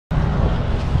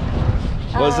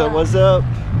What's up, what's up?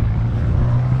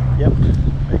 Yep,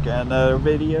 making another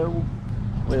video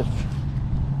with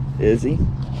Izzy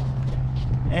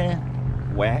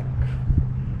and Wack.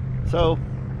 So,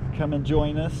 come and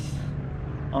join us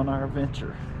on our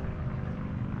adventure.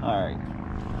 Alright.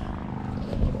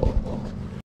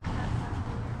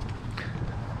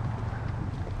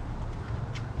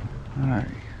 Alright.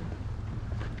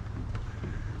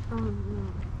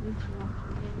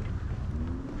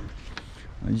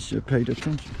 You should have paid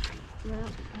attention. Yeah,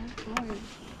 I'm sorry.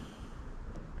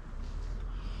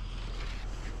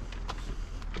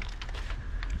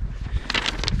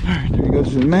 Alright, there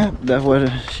goes the map. That's what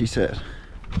she said.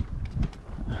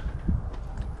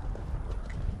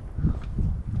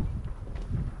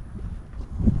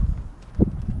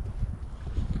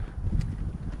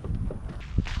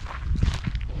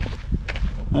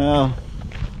 Well,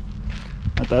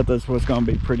 I thought this was going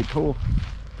to be pretty cool.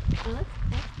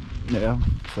 Yeah,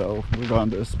 so we're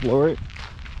going to explore it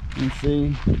and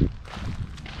see.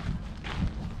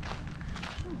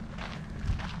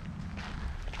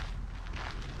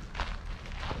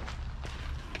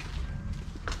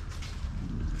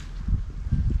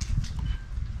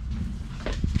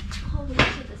 Holy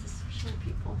shit, this is for short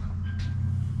people.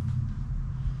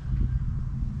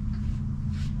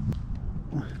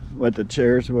 What, the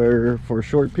chairs were for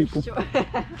short people? Sure.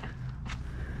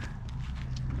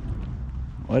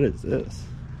 What is this?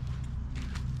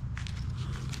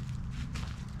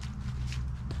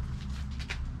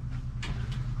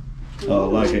 Oh,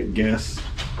 like a guest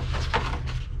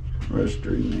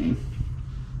restroom name.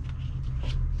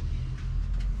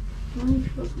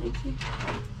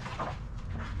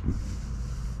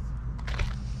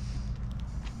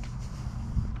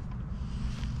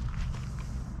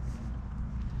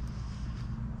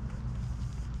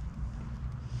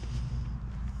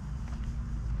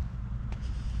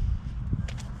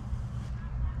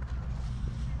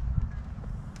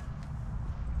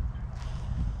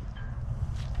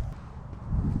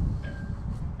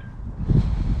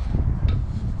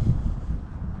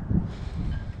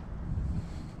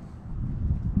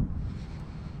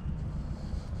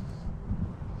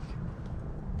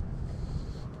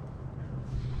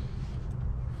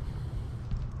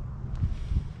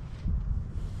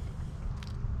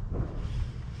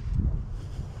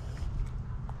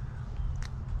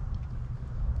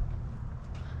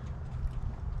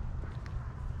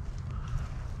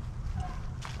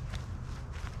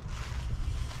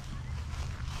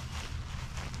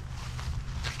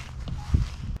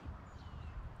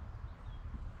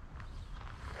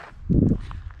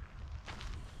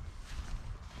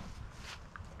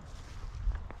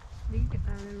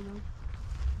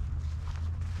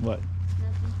 What?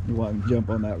 Nothing. You want to jump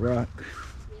on that rock?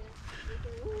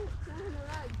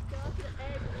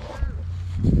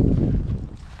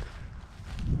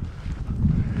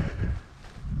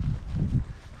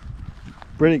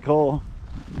 Pretty cool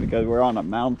because we're on a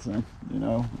mountain, you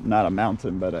know, not a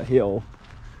mountain but a hill,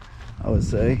 I would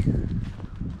say.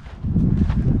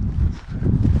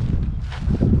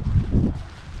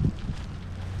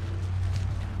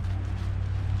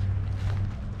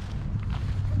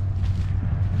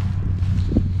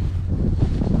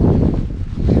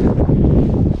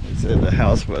 They said the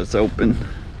house was open.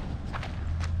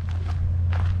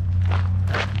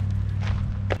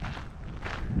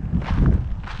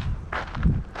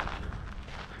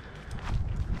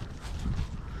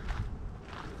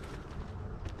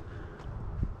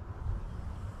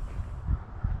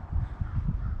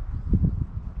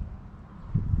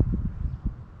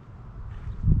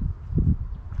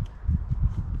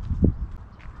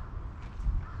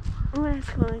 Oh, that's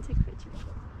cool. I take a picture.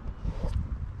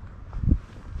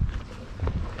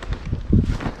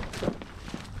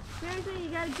 Seriously, you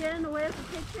gotta get in the way of the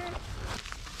picture?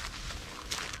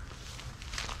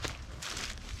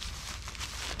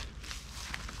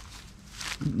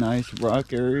 Nice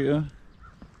rock area.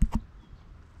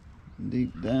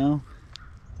 Deep down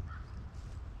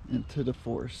into the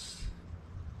forest.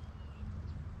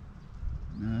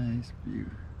 Nice view.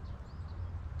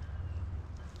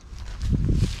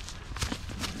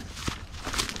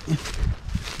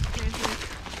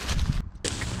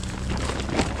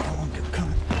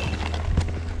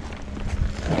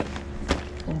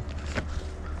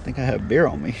 I think I have beer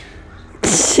on me.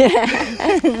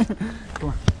 Come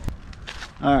on.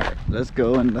 Alright, let's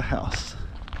go in the house.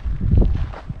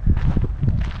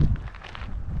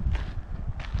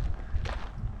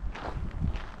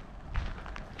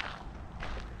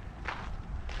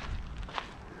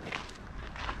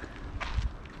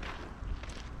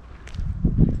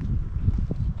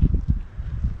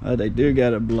 They do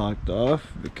got it blocked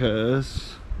off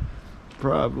because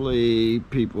probably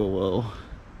people will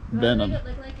bend them. Look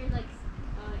like you're like,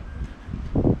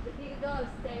 if you could go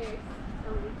upstairs.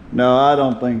 No, I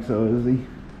don't think so, is he?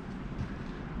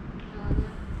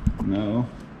 No.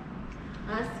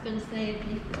 I was gonna say if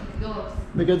you could go upstairs.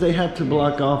 Because they have to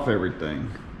block off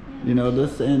everything. You know,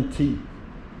 this antique.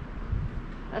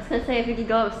 I was gonna say if you could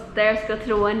go upstairs, go to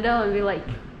the window and be like,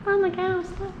 oh my god,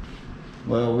 stuff.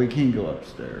 Well, we can go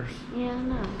upstairs. Yeah, I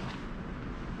know.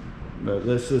 But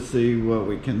let's just see what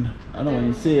we can. I don't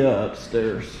even see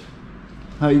upstairs.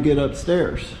 How you get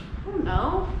upstairs? I don't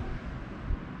know.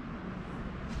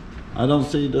 I don't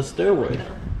see the stairway.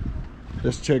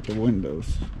 Let's check the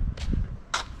windows.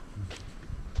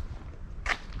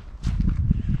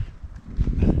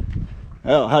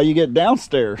 Oh, how you get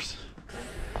downstairs?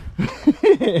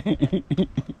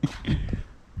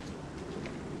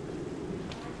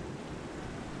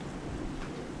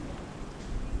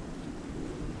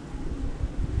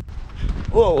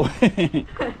 Whoa.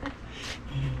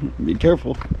 Be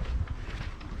careful.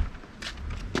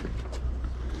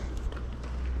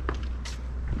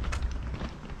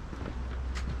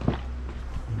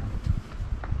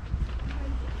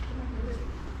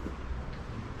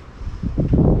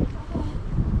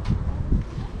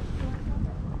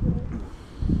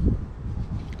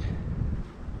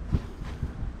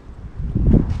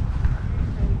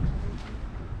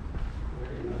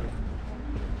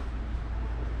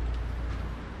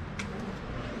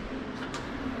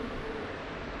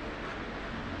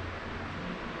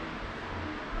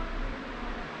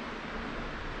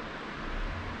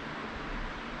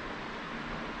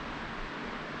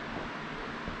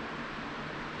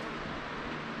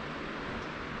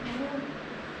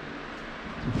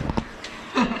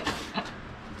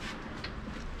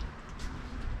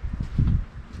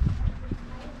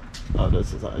 Oh,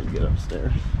 this is how you get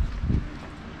upstairs.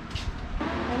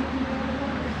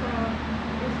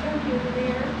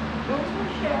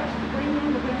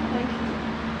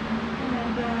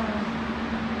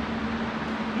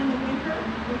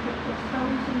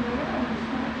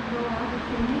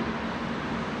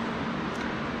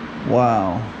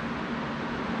 Wow.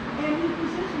 And he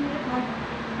positioned it like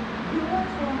he was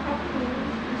for a couple of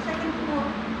years. The second floor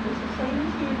was the same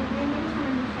as here. The windows were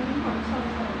in the same part. So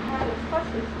it had its plus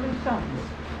its three sons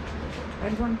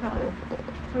at one time.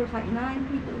 So it was like 9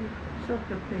 people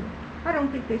soaked up there. I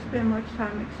don't think they spend much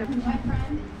time except my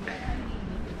friend.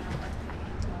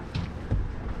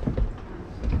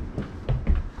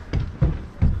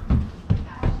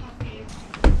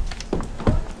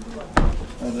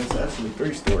 Oh, that's actually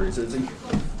 3 stories, is he?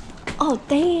 Oh,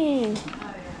 dang.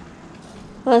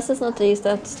 Well, this is not to use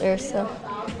the upstairs, so.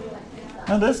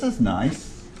 Oh, this is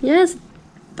nice. Yes,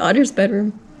 daughter's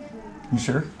bedroom. You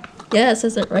sure? Yeah, it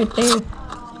says it right there.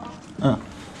 Oh.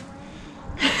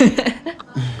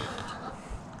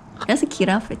 That's a cute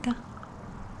outfit, though.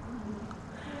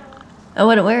 I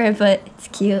wouldn't wear it, but it's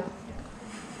cute.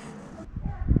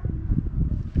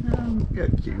 Yeah,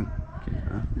 cute.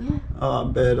 Yeah. Oh,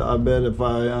 I bet if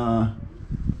I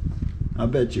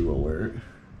bet you will wear it.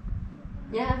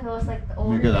 Yeah, if it was like the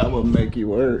old. Because I will make you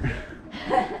wear it.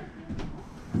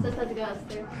 Just have to go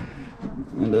upstairs.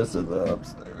 And this is the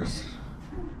upstairs.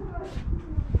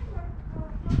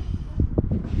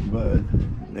 But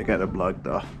they got it blocked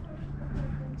off,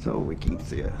 so we can't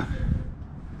see it.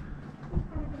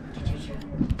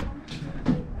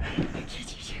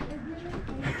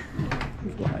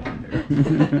 Fly in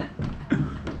there.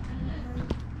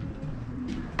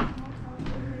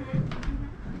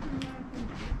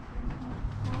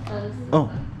 Oh.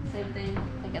 Same thing.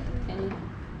 I got the penny.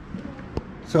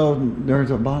 So there's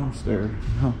a bottom stair,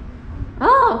 huh?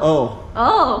 Oh. Oh.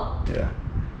 Oh. Yeah.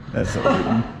 That's a weird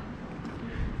one.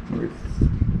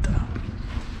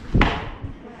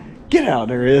 Get out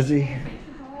there, Izzy.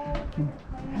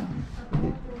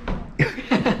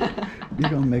 You're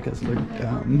gonna make us look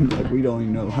dumb, like we don't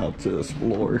even know how to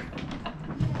explore.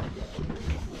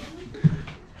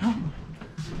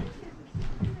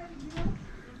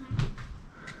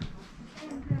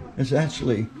 It's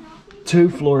actually 2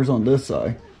 floors on this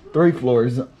side, 3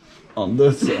 floors on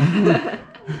this side.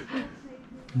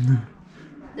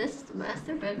 This is the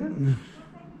master bedroom.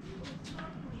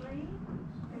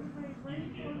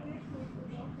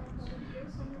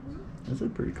 This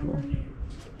is pretty cool.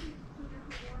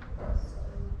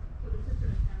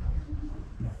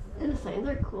 And the signs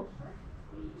are cool.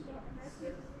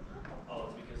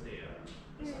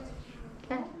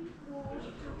 Okay.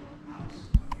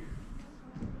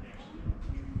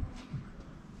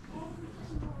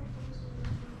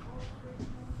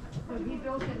 So he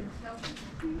built it himself.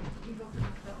 He built it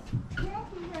himself. Yeah,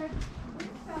 he had 3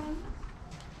 sons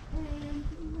and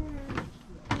he had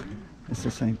It's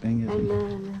the same thing, I isn't it?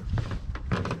 know.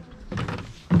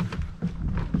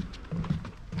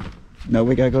 No,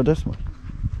 we gotta go this way.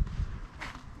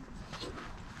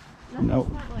 No.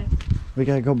 That way. We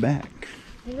gotta go back.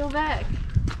 You go back.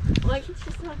 Like it's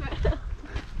just not around.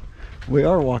 We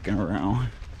are walking around.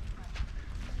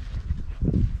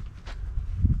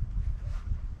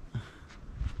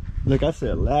 Look, I see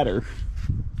a ladder.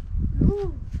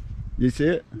 Ooh. You see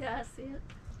it? Yeah, I see it.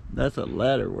 That's a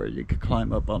ladder where you could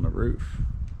climb up on the roof.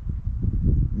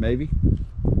 Maybe?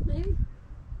 Maybe.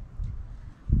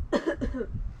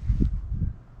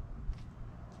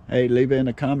 Hey, leave it in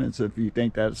the comments if you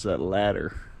think that's a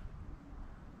ladder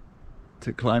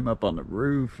to climb up on the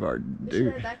roof or We should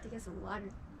do. head back to get some water.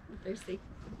 I'm thirsty.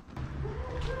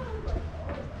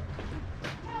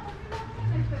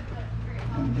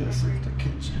 And this is the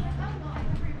kitchen.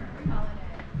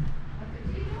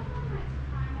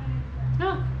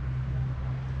 No.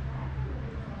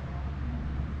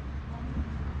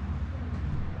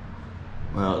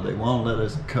 Well, they won't let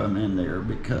us come in there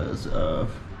because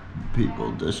of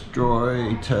people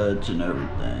destroy, touch, and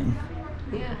everything.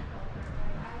 Yeah.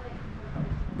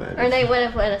 But Or they would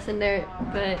have let us in there,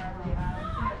 but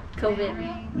COVID.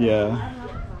 yeah.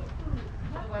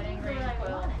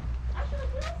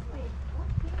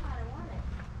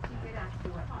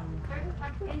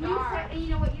 And you said, and you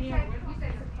know what you said? You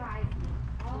said surprise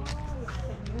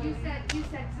me. You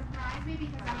said surprise me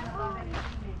because I'm gonna love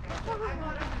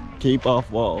it. Keep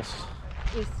off walls.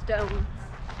 These stones.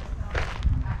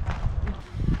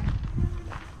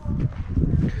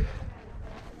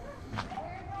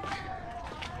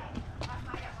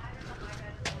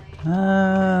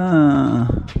 Ah.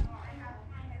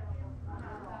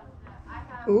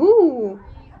 Ooh.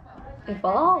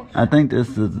 Evolve. I think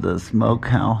this is the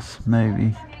smokehouse,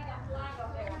 maybe,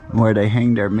 where they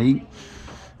hang their meat.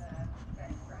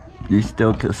 You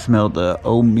still can smell the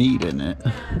old meat in it.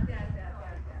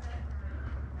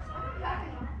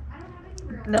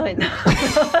 No, I know.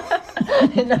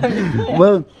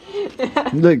 Well,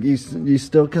 look, you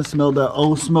still can smell the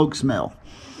old smoke smell.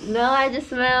 No, I just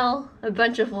smell a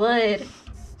bunch of wood.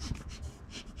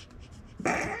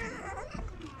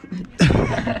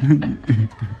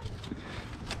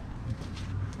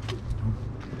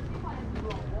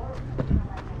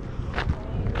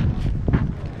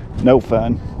 No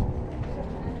fun.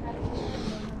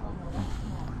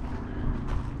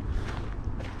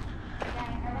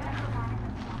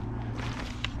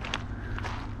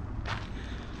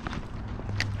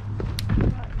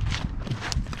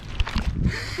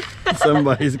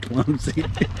 Somebody's clumsy.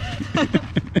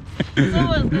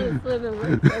 Someone's gonna slip and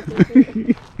work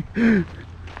something.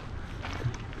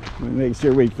 We make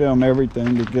sure we film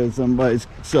everything because somebody's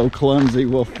so clumsy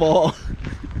will fall.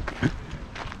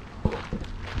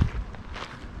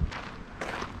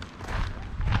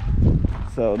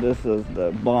 So this is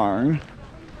the barn.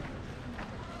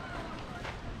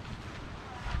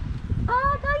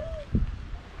 Oh, doggy.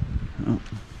 Oh.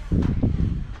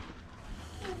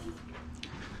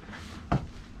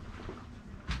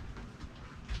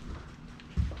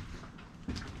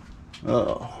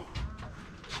 Oh,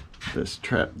 this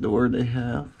trap door they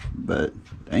have, but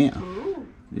damn, Ooh.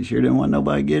 you sure didn't want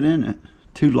nobody to get in it.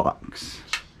 2 locks.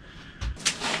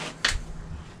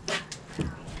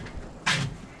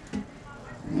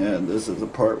 Yeah, this is the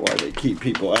part why they keep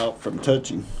people out from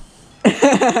touching.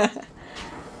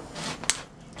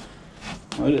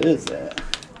 What is that?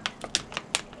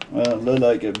 Well, it looked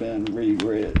like it been rigged.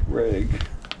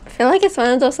 I feel like it's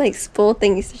one of those like spool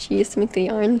things that she used to make the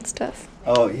yarn and stuff.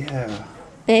 Oh yeah.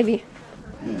 Maybe.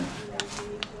 Yeah.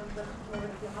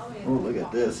 Oh, look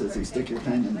at this. Does he stick your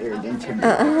pen in there and then turn it?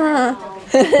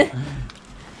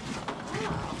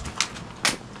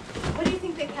 What do you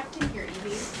think they kept in here,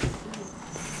 Evie?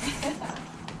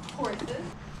 Horses.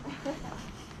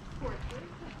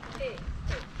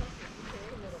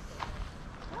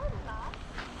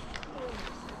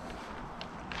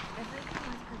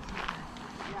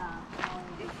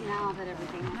 Now that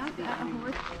everything has to be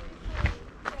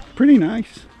Pretty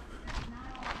nice.